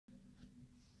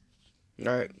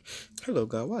Alright, hello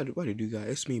guys, what did you guys?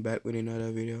 It's me back with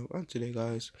another video. And today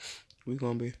guys, we're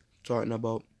gonna be talking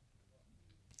about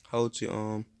how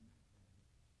to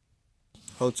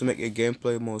make a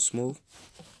gameplay more smooth.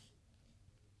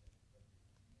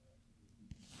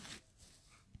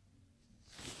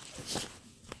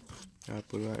 I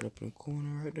put it right up in the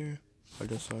corner right there. I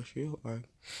just saw shield. Alright.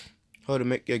 How to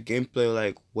make your gameplay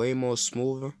like way more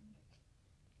smoother.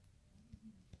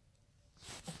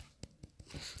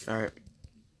 Alright.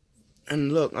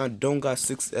 And look, I don't got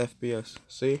 60 FPS.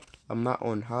 See? I'm not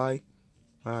on high.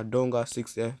 I don't got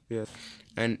 60 FPS.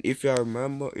 And if y'all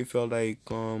remember, if you're like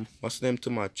what's the name to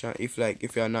my channel,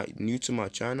 if you're not new to my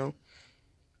channel,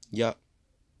 yeah.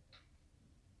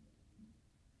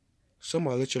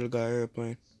 Somebody literally got an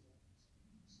airplane.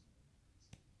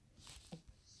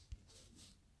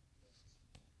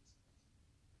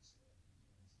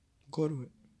 Go to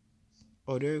it.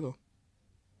 Oh, there you go.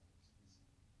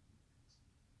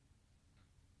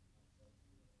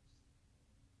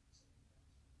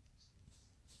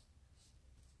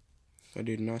 I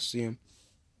did not see him.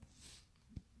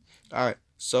 Alright,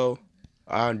 so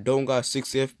I don't got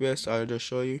 60 FPS. I'll just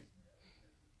show you.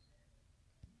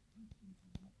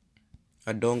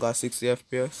 I don't got 60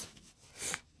 FPS.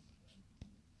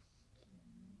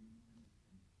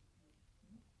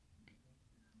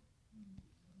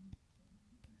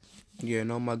 Yeah,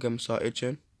 now my game start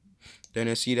itching. Then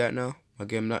I see that now. My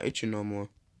game not itching no more.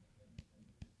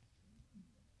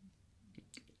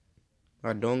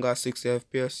 I don't got 60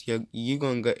 FPS. Yeah, you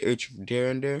gonna get itch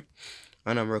there and there.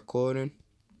 And I'm recording.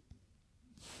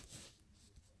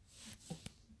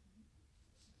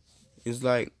 It's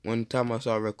like one time I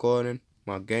start recording,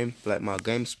 my game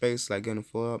space like getting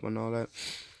full up and all that.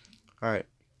 Alright,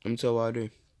 let me tell you what I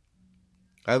do.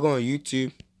 I go on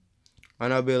YouTube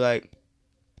and I'll be like,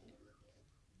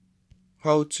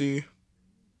 how to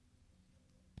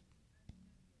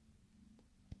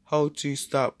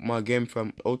stop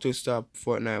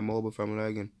Fortnite mobile from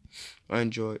lagging.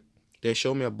 Android. They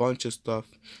show me a bunch of stuff.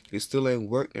 It still ain't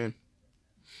working.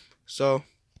 So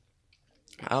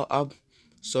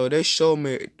so they show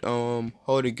me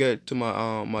how to get to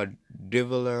my my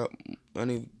developer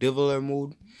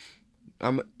mode.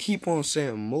 I'm keep on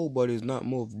saying move, but it's not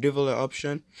move. Developer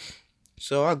option.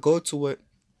 So I go to it.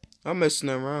 I'm messing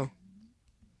around.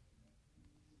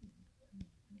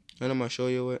 And I'm gonna show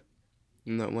you it.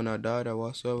 When I died or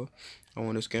whatsoever, I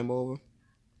want this game over.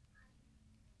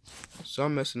 So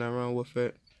I'm messing around with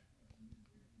it.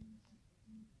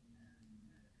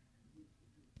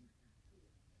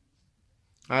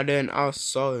 And then I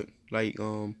saw it like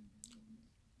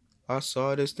I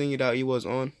saw this thing that he was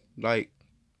on, like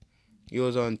he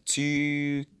was on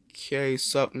 2K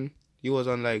something. He was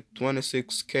on like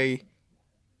 26K.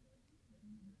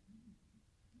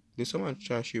 Did someone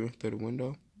try to shoot through the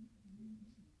window?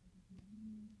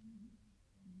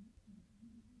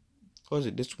 Was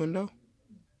it this window?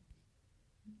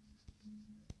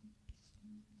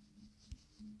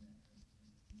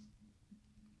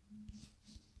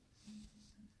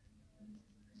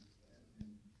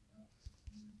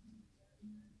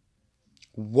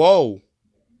 Whoa!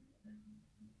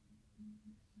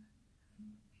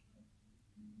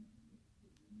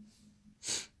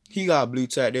 He got blue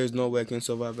tack. There's no way I can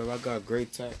survive him. I got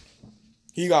great tack.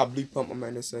 He got blue pump, I'm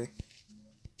meant to say.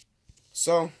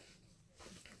 So,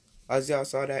 as y'all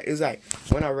saw that, it's like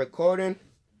when I'm recording,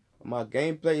 my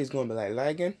gameplay is gonna be like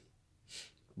lagging.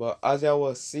 But as I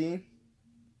was seeing,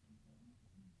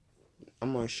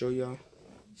 I'm gonna show y'all.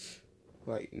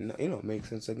 Like, you know, make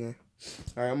sense again.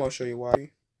 Alright, I'm gonna show you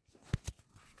why.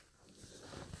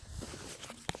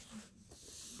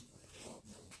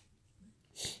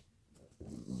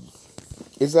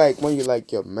 It's like when you like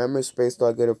your memory space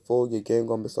start getting full, your game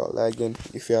gonna start lagging.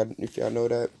 If y'all know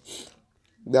that,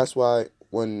 that's why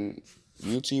when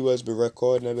YouTubers be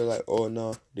recording, they be like, "Oh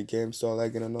no, the game start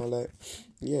lagging and all that."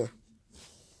 Yeah,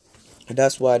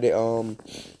 that's why they would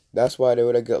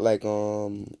have got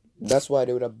that's why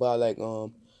they would have bought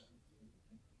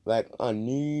like a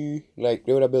new, like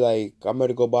they would have been like, I'm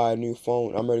ready to go buy a new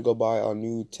phone. I'm ready to go buy a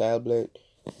new tablet.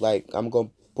 Like I'm gonna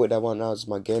put that one out as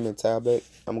my gaming tablet.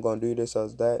 I'm gonna do this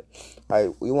as that.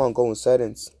 We want to go in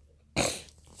settings.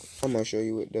 I'm gonna show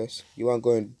you with this. You want to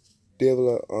go in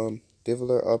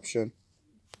developer option.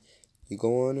 You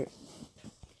go on it.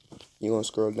 You gonna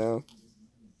scroll down.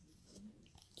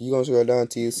 You gonna scroll down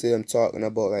till you see them talking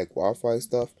about like Wi-Fi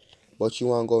stuff. But you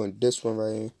want to go in this one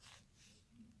right here.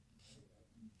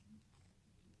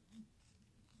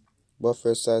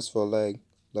 Buffer size for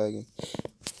lagging.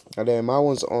 And then my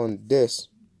one's on this.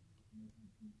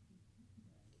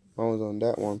 I was on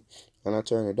that one, and I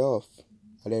turned it off.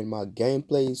 and then my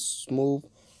gameplay is smooth,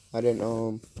 and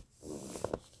then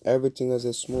everything is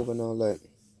just smooth and all that.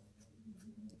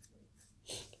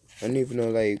 And even though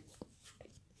like,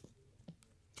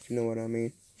 if you know what I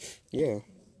mean, yeah.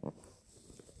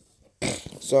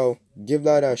 So give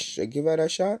that a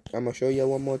shot. I'm gonna show you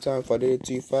one more time if I did it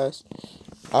too fast.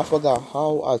 I forgot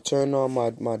how I turn on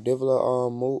my developer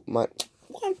mode.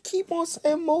 I keep on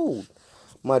saying mode.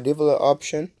 My developer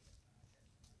option.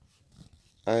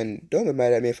 And don't be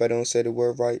mad at me if I don't say the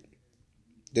word right.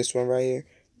 This one right here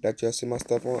that y'all see my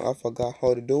stuff on. I forgot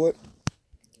how to do it.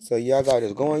 So y'all gotta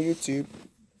just go on YouTube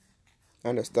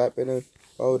and just type it in.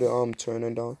 Oh, the turn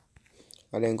it on,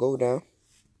 and then go down.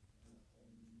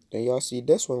 Then y'all see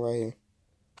this one right here.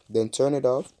 Then turn it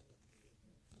off.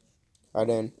 And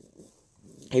then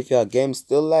if your game's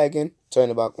still lagging, turn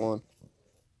it back on.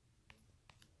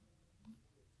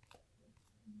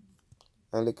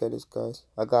 And look at this, guys.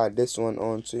 I got this one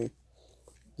on too.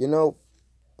 You know,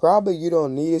 probably you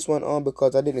don't need this one on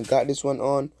because I didn't got this one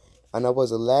on and I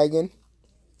was lagging.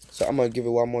 So I'm gonna give it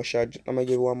one more shot. I'm gonna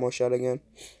give it one more shot again.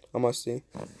 I'm gonna see.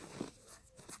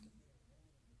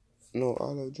 No,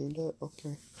 I'll let you do that.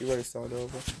 Okay. You ready to start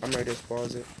over? I'm ready to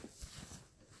pause it.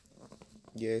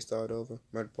 Yeah, start over. I'm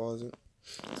ready to pause it.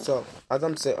 So, as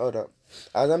I'm saying, hold up.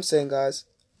 As I'm saying, guys.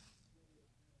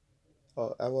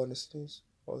 Oh, I want to sneeze.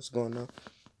 Oh, it's going on.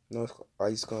 No,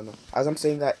 it's going on. As I'm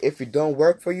saying that if it don't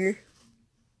work for you,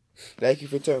 like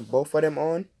if you turn both of them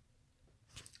on,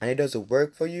 and it doesn't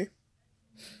work for you,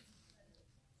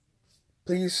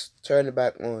 please turn it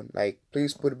back on. Like,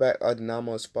 please put it back on the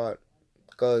normal spot.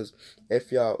 Cause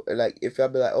if y'all be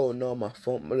like, oh no, my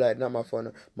phone, like not my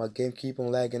phone, my game keep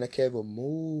on lagging, I can't even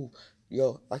move.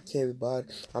 Yo, I can't be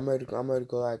bothered. I'm ready to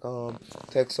go like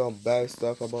text some bad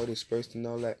stuff about this person and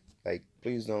all that. Like,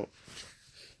 please don't.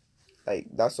 Like,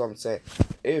 that's what I'm saying.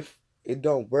 If it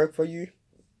don't work for you,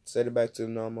 set it back to the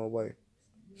normal way.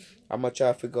 I'm gonna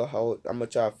try to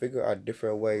figure out a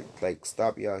different way, like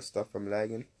stop y'all stuff from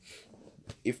lagging.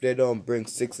 If they don't bring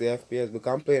 60 FPS,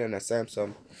 because I'm playing on a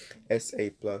Samsung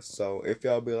S8 Plus. So if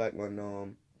y'all be like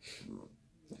on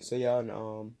say y'all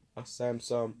on a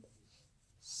Samsung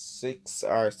 6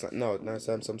 or no, not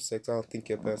Samsung 6. I don't think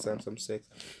you're playing Samsung 6.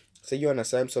 Say you're on a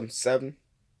Samsung 7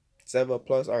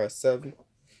 Plus or a 7,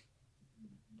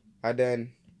 and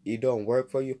then it don't work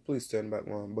for you, please turn back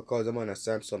on because I'm on a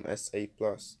Samsung S8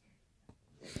 Plus.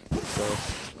 So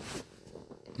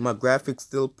my graphics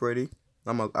still pretty.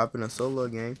 I'm up in a solo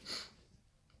game.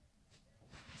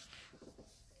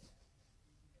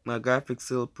 My graphics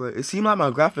still pretty. It seems like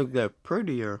my graphics get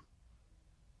prettier.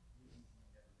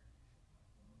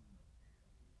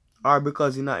 Or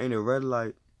because you're not in a red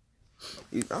light.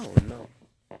 I don't know.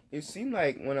 It seemed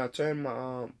like when I turned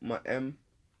my M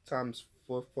times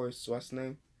 4 for what's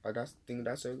name, I think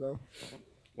that's it go.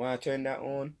 When I turned that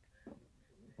on,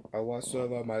 I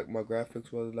whatsoever my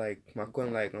graphics was like my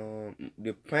couldn't like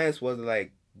the pants was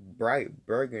like bright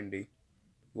burgundy. It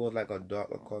was like a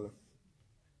darker color.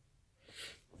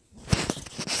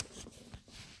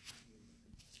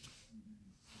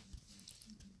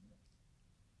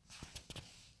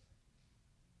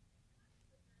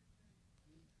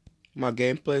 My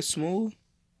gameplay smooth.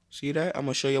 See that? I'm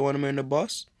gonna show you when I'm in the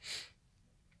bus.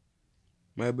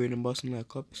 Maybe in the bus in like a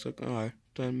couple seconds. Alright,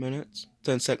 10 minutes.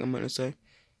 10-second minute say.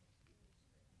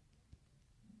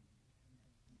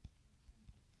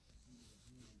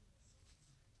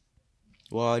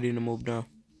 Well, I didn't move down.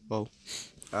 Oh.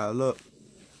 Look.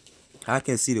 I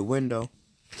can see the window.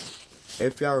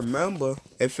 If y'all remember,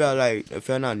 if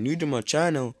y'all not new to my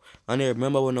channel, I didn't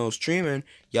remember when I was streaming,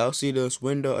 y'all see this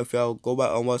window. If y'all go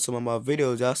back and watch some of my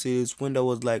videos, y'all see this window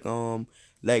was like the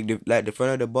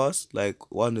front of the bus, like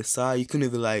on the side. You couldn't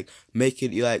even like make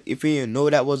it like if you didn't know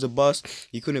that was a bus,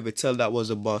 you couldn't even tell that was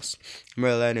a bus. I'm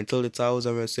ready to land until the towers.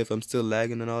 I'm ready to see if I'm still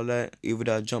lagging and all that, even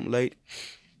though I jumped late.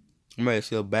 I'm ready to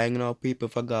still banging on people.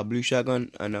 If I got a blue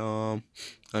shotgun and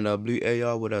a blue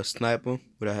AR with a sniper,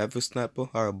 with a heavy sniper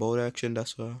or a bolt action,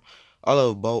 that's I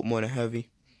love bolt more than heavy.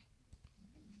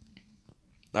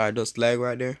 Alright, just lag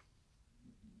right there.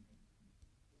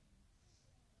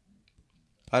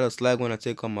 I just lag when I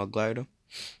take on my glider.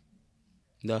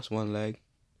 That's one lag.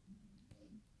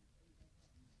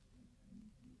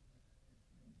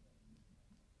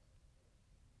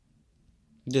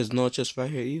 There's no chest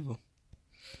right here either.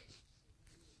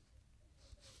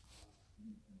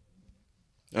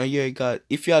 And yeah, you got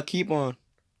if y'all keep on.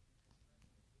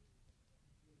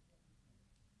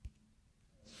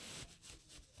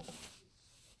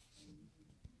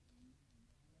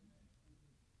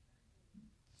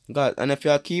 God, and if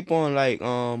y'all keep on like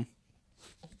so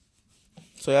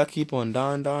y'all keep on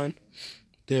dying,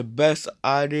 The best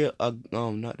idea,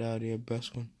 not the idea,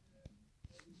 best one,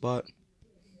 but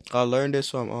I learned this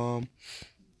from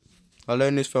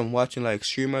watching like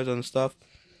streamers and stuff.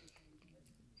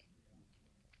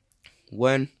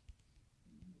 When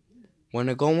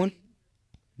they're going,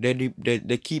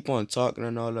 they keep on talking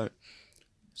and all that.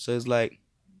 So it's like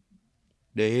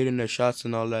they're hitting their shots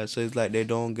and all that. So it's like they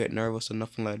don't get nervous or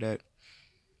nothing like that.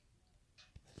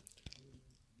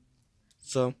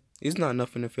 So it's not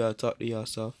nothing if y'all talk to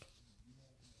yourself.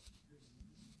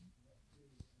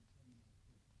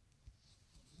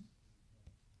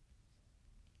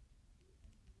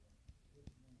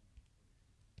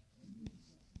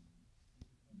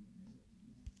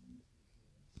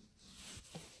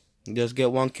 Just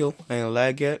get one kill, ain't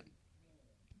lag yet.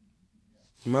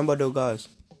 Remember though, guys.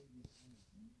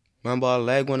 Remember I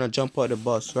lag when I jump out the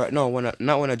bus, right? No,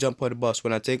 not when I jump out the bus.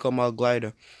 When I take on my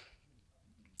glider,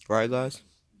 right, guys?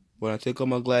 When I take on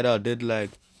my glider, I did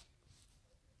lag.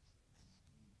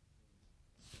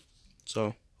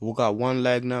 So we got one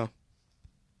lag now.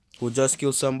 We just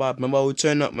killed somebody. Remember we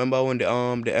turned up. Remember when the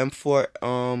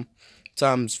M4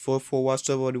 times 4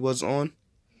 whatever it was on.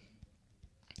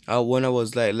 When I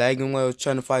was like lagging when I was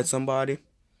trying to fight somebody.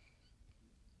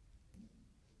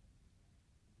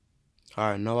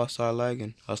 Alright, now I start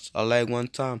lagging. I lag one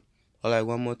time. I lag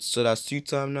one more. So that's 2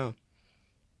 times now.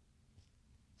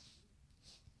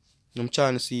 I'm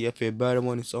trying to see if it's better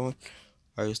when it's on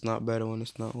or it's not better when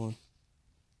it's not on.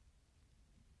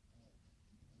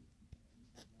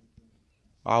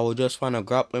 I will just find a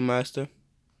grappling master.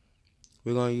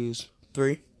 We're gonna use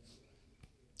 3.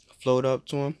 Float up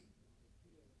to him.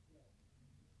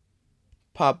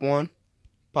 Pop one.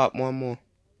 Pop one more.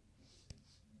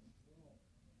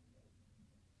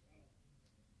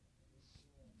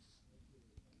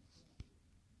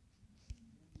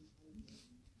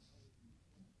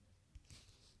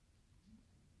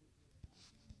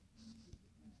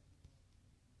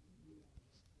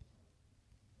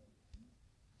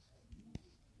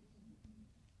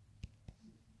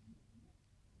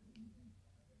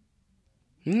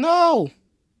 No!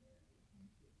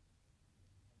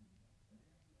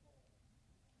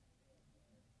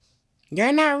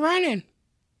 You're not running.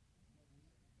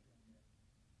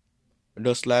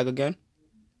 Just lag again.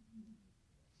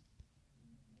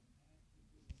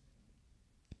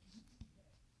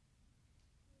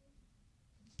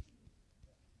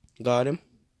 Got him.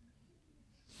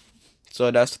 So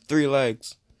that's 3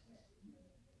 legs.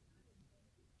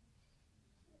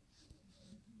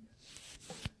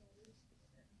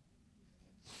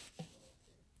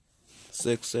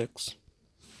 6-6.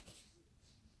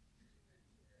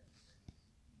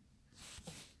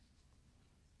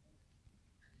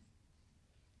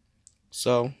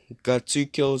 So got 2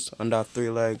 kills on that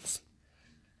 3 legs.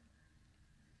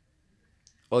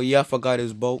 Oh yeah, I forgot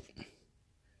his boat.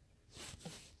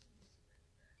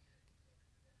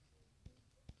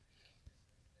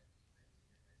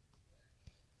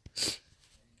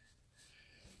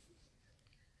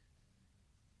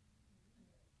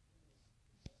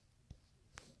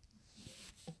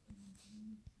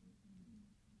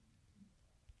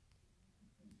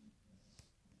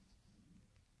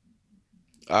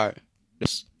 Alright.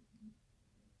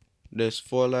 This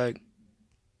 4 leg.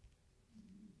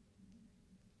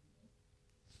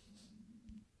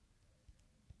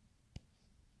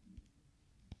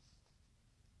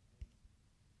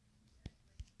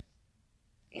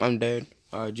 I'm dead.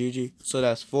 Alright, GG. So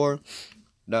that's 4.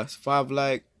 That's 5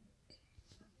 leg.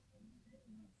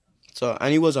 So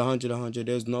and he was 100.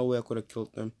 There's no way I could have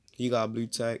killed him. He got blue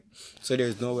tag. So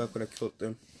there's no way I could have killed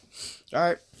him.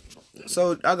 Alright.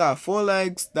 So I got 4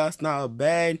 legs. That's not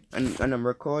bad. And I'm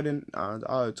recording. I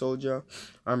already told y'all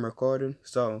I'm recording.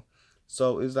 So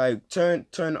it's like turn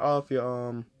off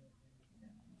your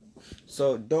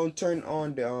so don't turn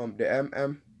on the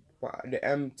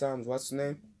M times what's the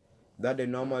name that they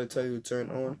normally tell you to turn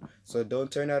on. So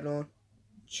don't turn that on.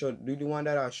 Do the one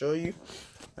that I show you,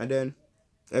 and then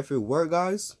if it work,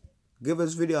 guys, give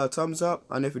this video a thumbs up,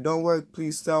 and if it don't work,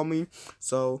 please tell me.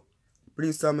 So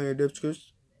please tell me in the description.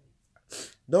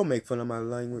 Don't make fun of my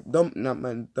language.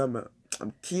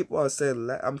 I'm keep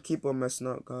on messing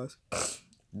up, guys.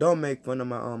 Don't make fun of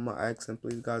my accent,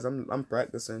 please, guys. I'm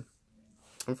practicing.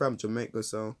 I'm from Jamaica,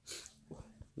 so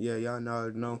yeah, y'all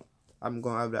know I'm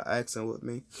gonna have that accent with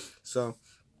me. So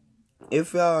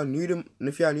if y'all new to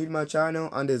my channel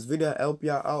and this video help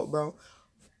y'all out, bro,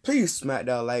 please smack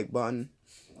that like button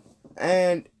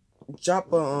and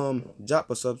drop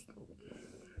a sub.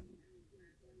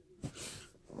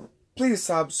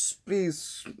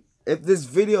 Please, if this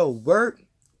video work,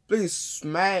 please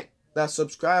smack that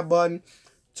subscribe button.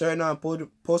 turn on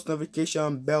post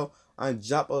notification bell, and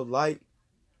drop a like,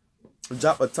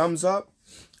 drop a thumbs up,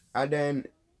 and then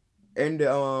in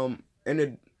the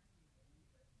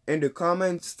in the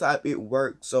comments type it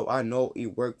worked, so I know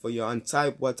it worked for you, and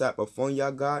type what type of phone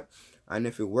y'all got, and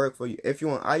if it worked for you. If you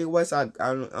want iOS,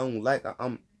 I don't like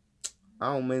I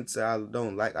don't mean to say I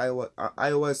don't like iOS.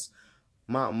 iOS,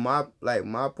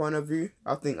 my point of view,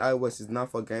 I think iOS is not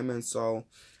for gaming. So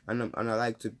and I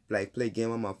like to like play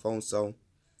game on my phone. So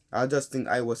I just think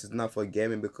iOS is not for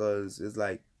gaming because it's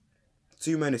like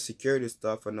too many security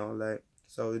stuff and all that.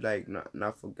 So it's like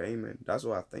not for gaming. That's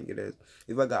what I think it is.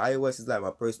 If I got iOS, it's like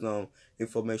my personal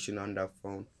information on that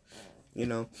phone. You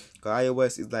know, cause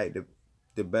iOS is like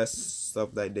the best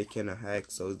stuff that they can hack.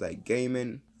 So it's like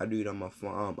gaming. I do it on my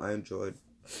phone, Android.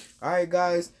 Alright,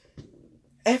 guys.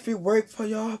 If it worked for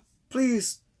y'all,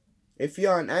 please. If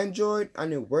you're on Android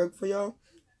and it worked for y'all,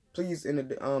 please in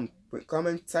the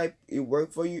comment type it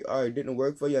worked for you or it didn't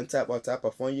work for you, and type what type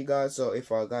of phone you got. So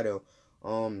if I gotta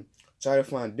try to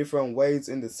find different ways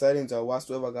in the settings or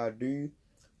whatsoever I gotta do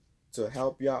to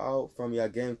help y'all out from your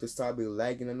game to stop be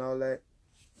lagging and all that.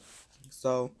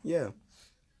 So yeah.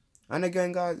 And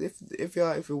again, guys, if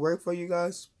it worked for you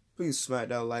guys, please smack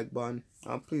that like button.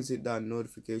 Please hit that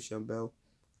notification bell.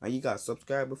 And you got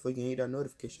subscribe before you can hit that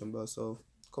notification bell. So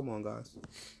come on, guys,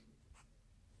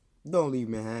 don't leave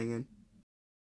me hanging.